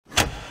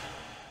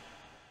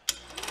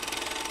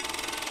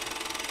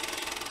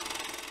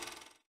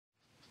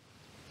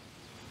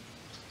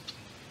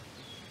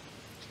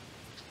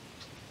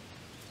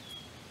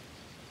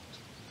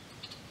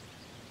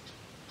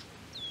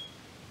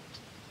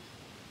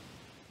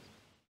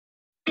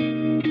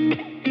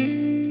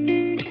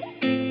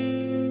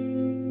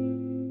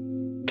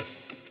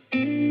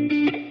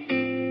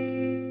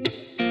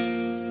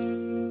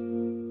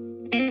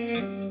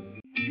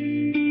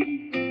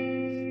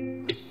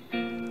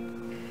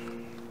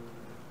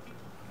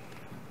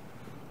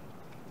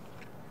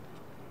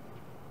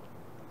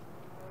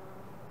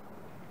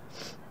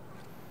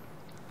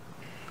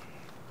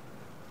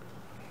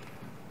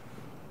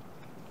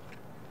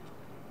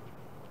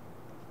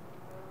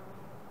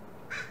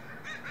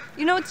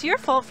You know, it's your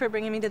fault for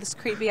bringing me to this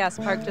creepy-ass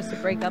park just to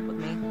break up with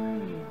me.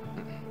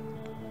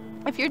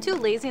 If you're too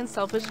lazy and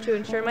selfish to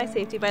ensure my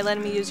safety by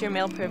letting me use your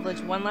male privilege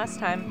one last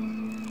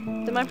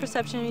time, then my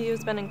perception of you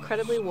has been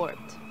incredibly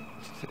warped.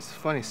 It's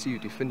funny to see you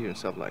defend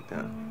yourself like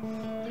that.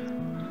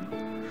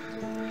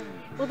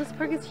 Well, this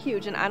park is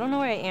huge, and I don't know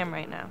where I am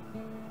right now.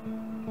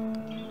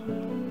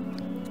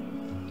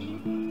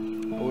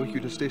 I'll walk you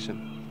to the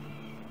station.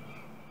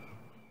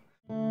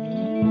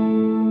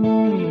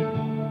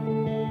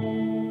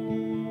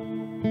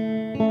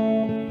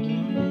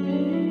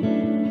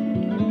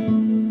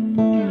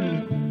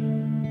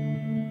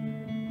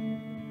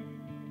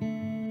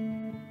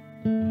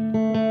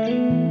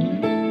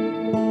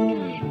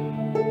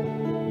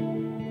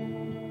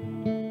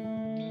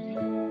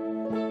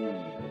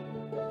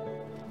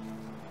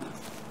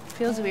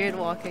 Feels weird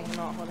walking and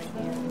not holding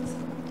hands.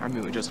 I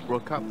mean, we just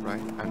broke up,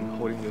 right? I'm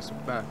holding this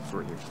back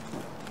for you.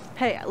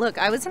 Hey, look,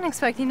 I wasn't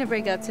expecting to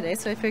break up today,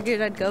 so I figured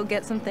I'd go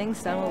get some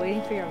things done while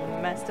waiting for your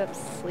messed up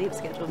sleep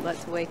schedule butt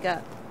to wake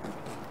up.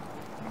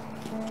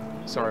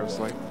 Sorry I was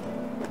late.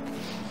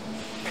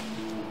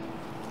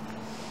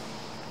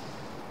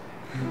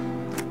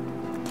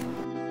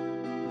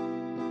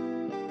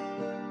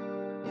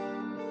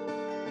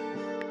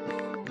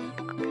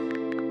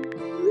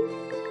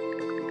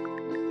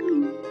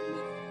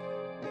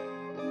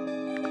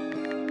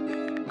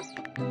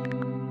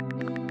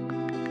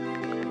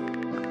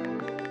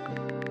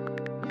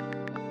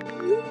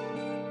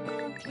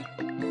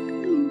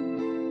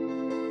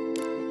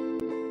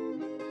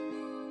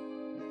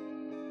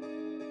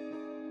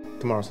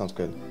 Tomorrow sounds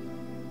good.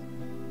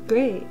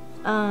 Great.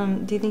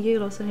 Do you think you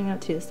could also hang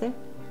out Tuesday?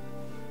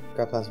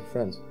 Got plans with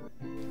friends.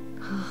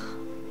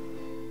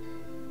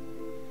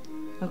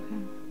 Okay.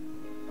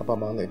 How about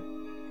Monday?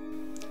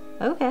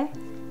 Okay.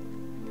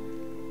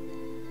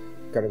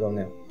 Gotta go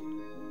now.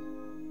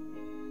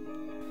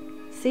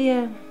 See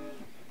ya.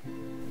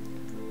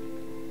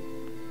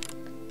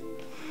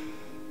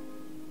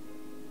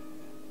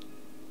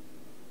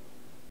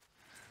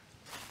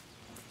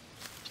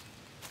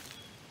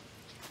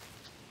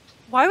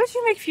 Why would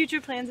you make future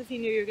plans if you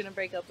knew you were gonna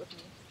break up with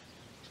me?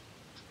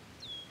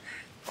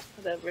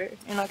 Whatever.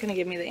 You're not gonna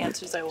give me the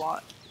answers I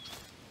want.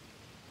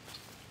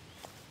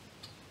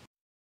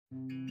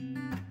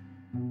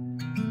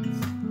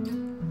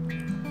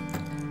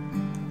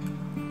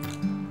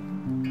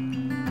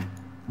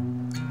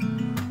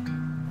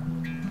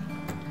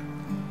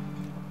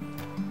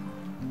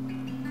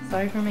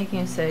 Sorry for making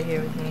you stay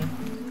here with me.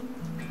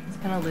 It's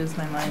gonna lose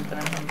my mind, but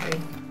I'm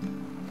hungry.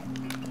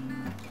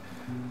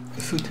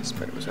 The food tastes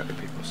better with other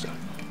people's stuff.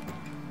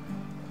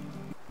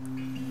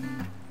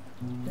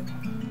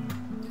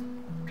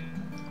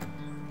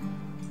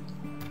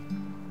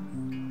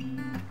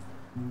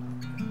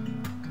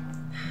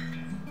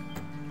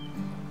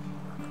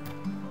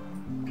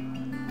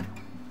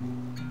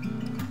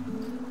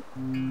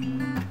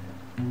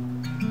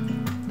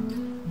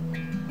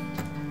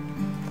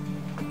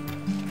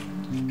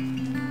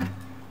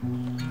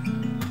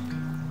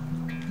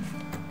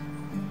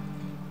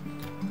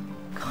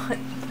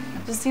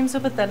 It just seems so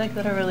pathetic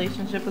that our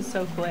relationship was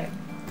so quick.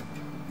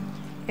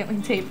 Can't we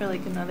date for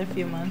like another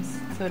few months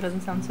so it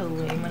doesn't sound so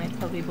lame when I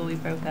tell people we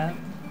broke up?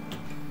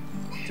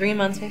 3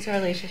 months makes our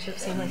relationship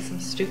seem like some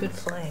stupid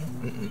play.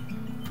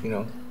 You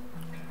know,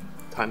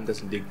 time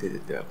doesn't dictate the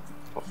depth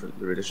of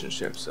the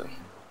relationship, so.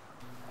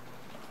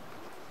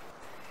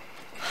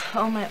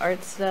 All my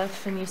art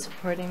stuff and you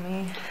supporting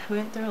me. We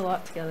went through a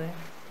lot together.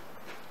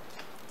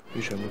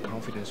 You should have more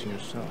confidence in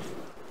yourself.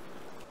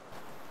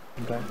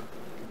 Okay?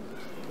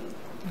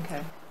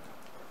 Okay.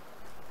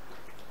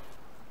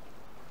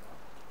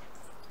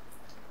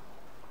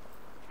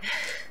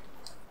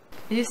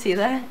 Did you see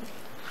that?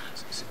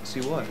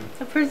 See what?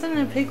 The person in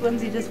a pink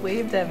onesie just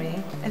waved at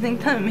me. I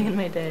think that made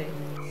my day.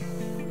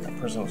 That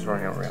person was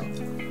running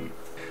around.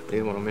 They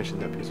didn't want to mention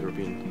that because they were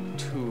being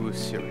too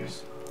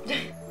serious.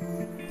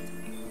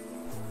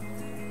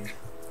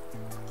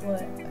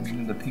 What? You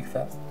know the pig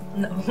theft?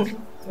 No.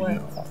 What?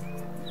 No.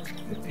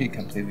 The pig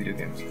can play video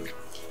games.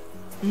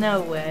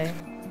 No way.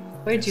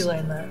 Where'd you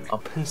learn that? On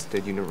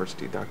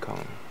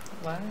PennStateUniversity.com.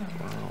 Wow.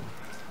 Wow.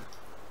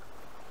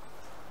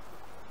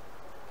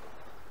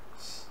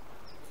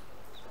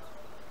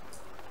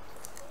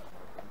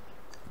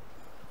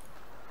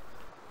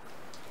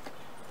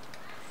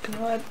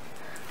 God,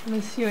 I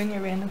miss you and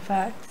your random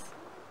facts.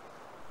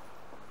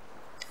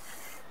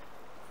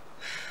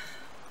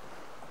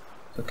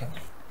 It's okay.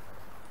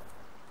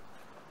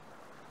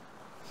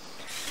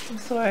 I'm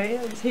sorry,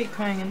 I just hate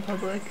crying in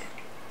public.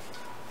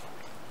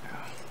 Yeah,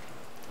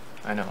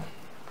 I know.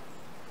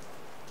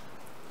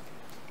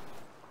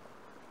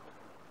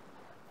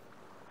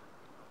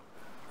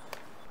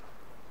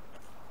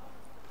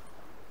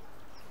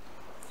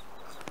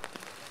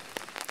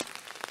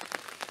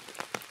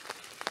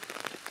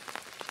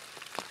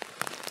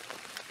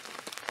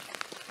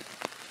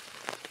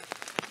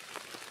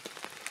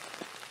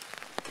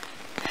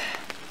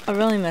 I'll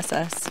really miss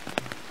us.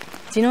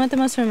 Do you know what the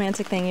most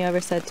romantic thing you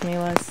ever said to me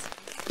was?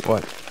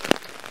 What?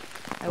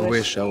 I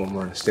wish I were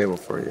more stable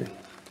for you.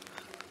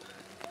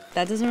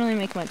 That doesn't really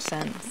make much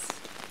sense.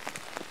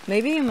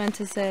 Maybe you meant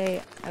to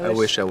say, I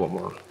wish I were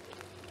more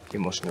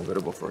emotionally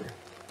available for you.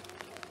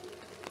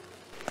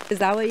 Is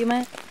that what you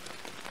meant?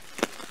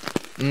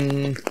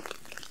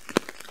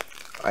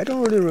 I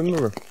don't really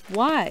remember.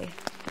 Why?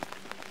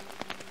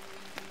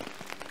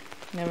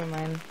 Never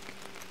mind.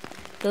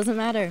 Doesn't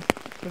matter.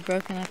 We're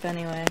broken up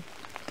anyway.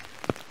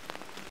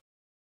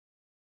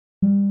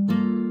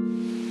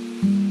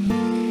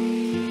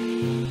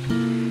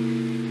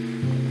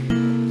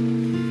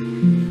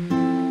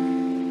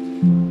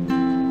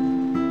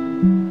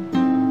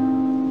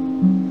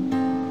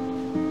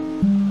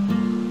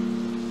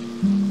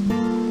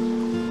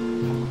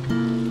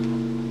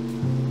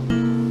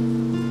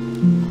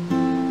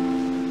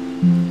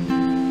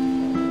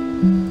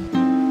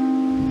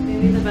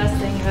 Maybe the best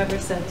thing you ever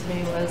said to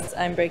me was,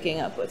 I'm breaking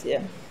up with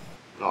you.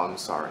 No, I'm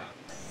sorry.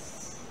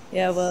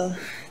 Yeah, well,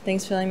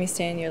 thanks for letting me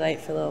stay in your light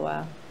for a little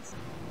while.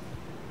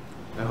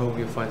 I hope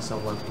you find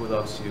someone who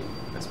loves you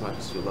as much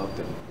as you love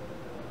them.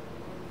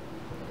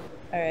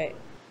 All right.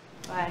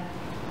 Bye.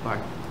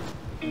 Bye.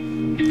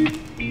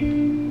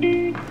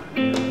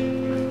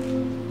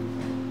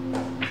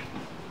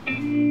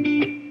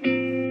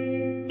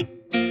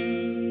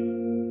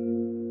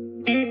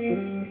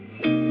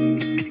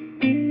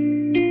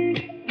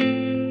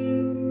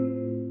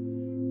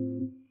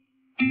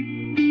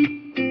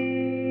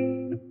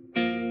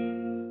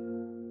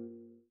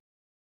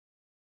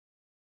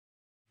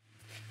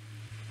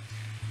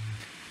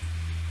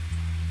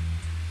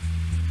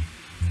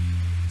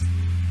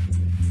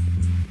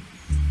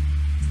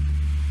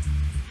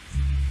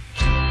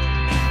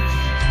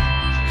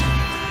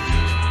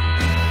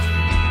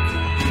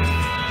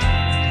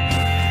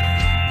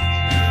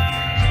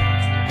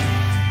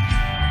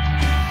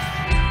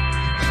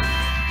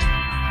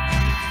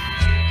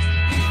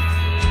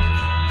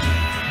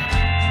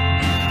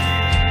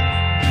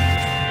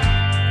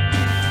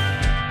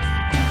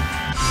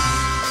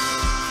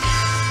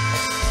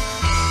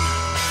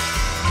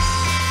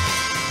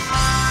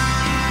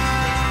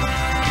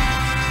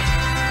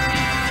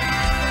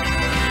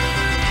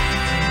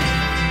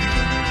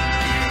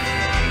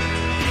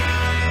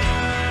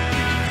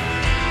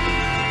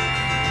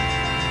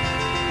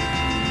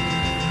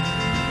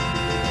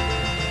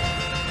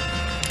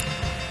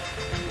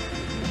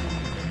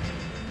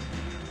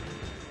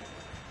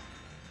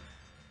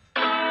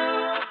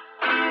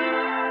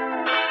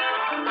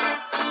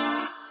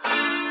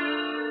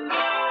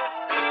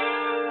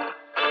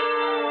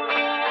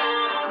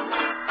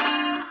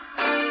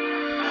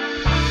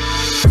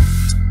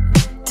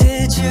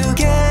 Did you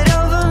get